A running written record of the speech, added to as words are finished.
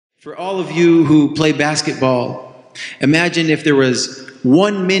For all of you who play basketball, imagine if there was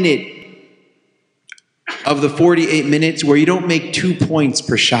 1 minute of the 48 minutes where you don't make 2 points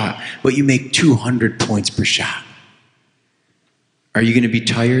per shot, but you make 200 points per shot. Are you going to be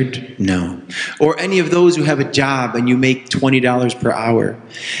tired? No. Or any of those who have a job and you make $20 per hour,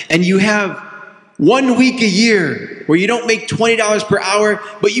 and you have 1 week a year where you don't make $20 per hour,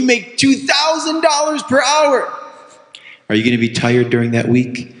 but you make $2,000 per hour. Are you going to be tired during that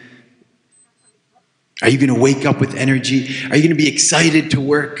week? Are you going to wake up with energy? Are you going to be excited to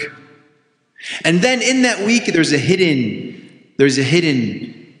work? And then in that week, there's a hidden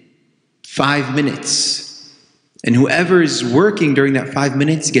 5 minutes. And whoever is working during that 5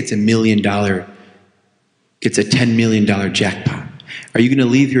 minutes gets $10 million jackpot. Are you going to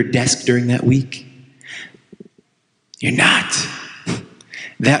leave your desk during that week? You're not.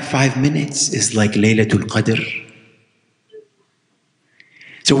 That 5 minutes is like Laylatul Qadr.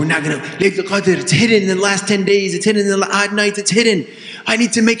 So we're not going to, Laylatul Qadr, it's hidden in the last 10 days, it's hidden in the odd nights, it's hidden. I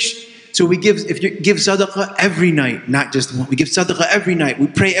need to make so we give, if you give sadaqah every night, not just one, we give sadaqah every night, we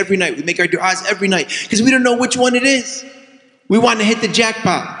pray every night, we make our du'as every night, because we don't know which one it is. We want to hit the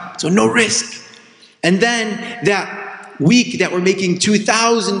jackpot, so no risk. And then that week that we're making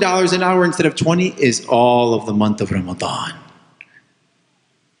 $2,000 an hour instead of 20 is all of the month of Ramadan.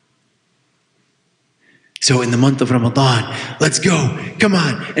 So in the month of Ramadan, let's go, come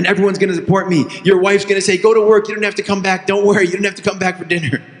on. And everyone's going to support me. Your wife's going to say, go to work, you don't have to come back, don't worry, you don't have to come back for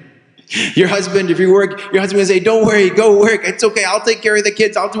dinner. Your husband, if you work, your husband's going to say, don't worry, go work, it's okay, I'll take care of the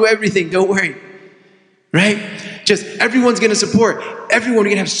kids, I'll do everything, don't worry. Right? Just everyone's going to support. Everyone, we're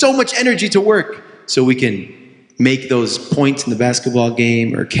going to have so much energy to work so we can make those points in the basketball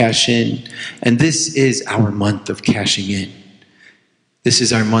game or cash in. And this is our month of cashing in. This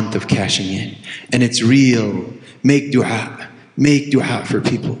is our month of cashing in. And it's real. Make dua. Make dua for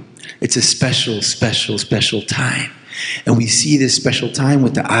people. It's a special, special, special time. And we see this special time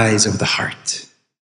with the eyes of the heart.